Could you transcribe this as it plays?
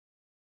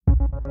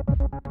What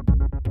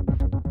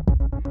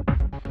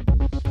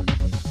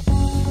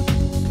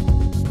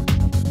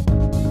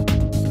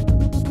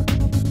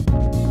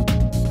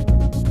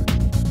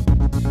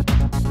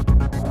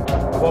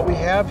we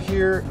have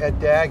here at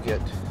Daggett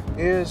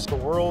is the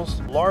world's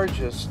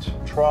largest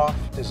trough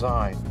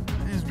design.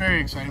 It's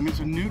very exciting. It's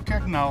a new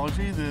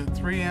technology. The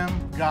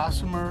 3M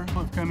Gossamer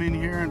have come in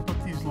here and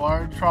put these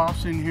large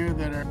troughs in here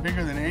that are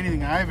bigger than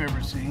anything I've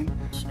ever seen,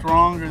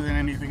 stronger than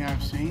anything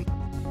I've seen.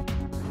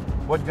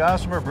 What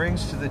Gossamer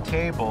brings to the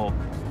table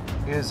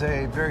is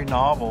a very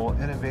novel,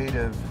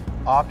 innovative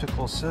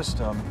optical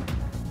system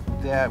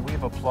that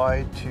we've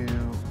applied to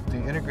the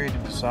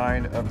integrated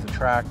design of the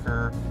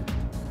tracker,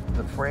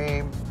 the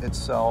frame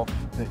itself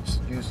that's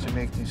used to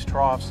make these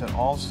troughs, and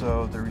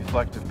also the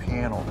reflective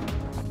panel.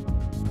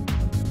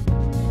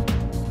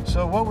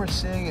 So what we're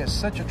seeing is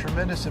such a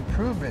tremendous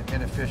improvement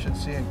in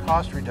efficiency and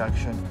cost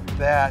reduction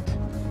that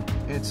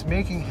it's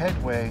making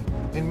headway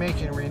in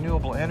making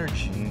renewable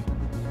energy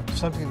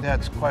something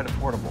that's quite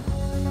affordable.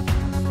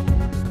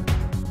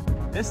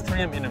 This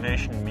 3M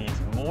innovation means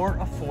more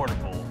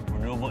affordable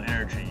renewable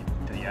energy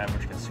to the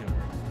average consumer.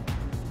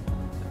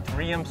 The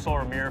 3M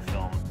solar mirror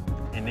film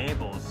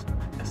enables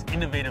this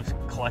innovative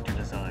collector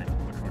design,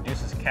 which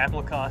reduces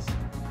capital costs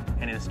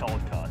and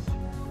installed costs,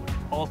 which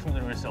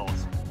ultimately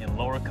results in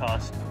lower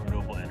cost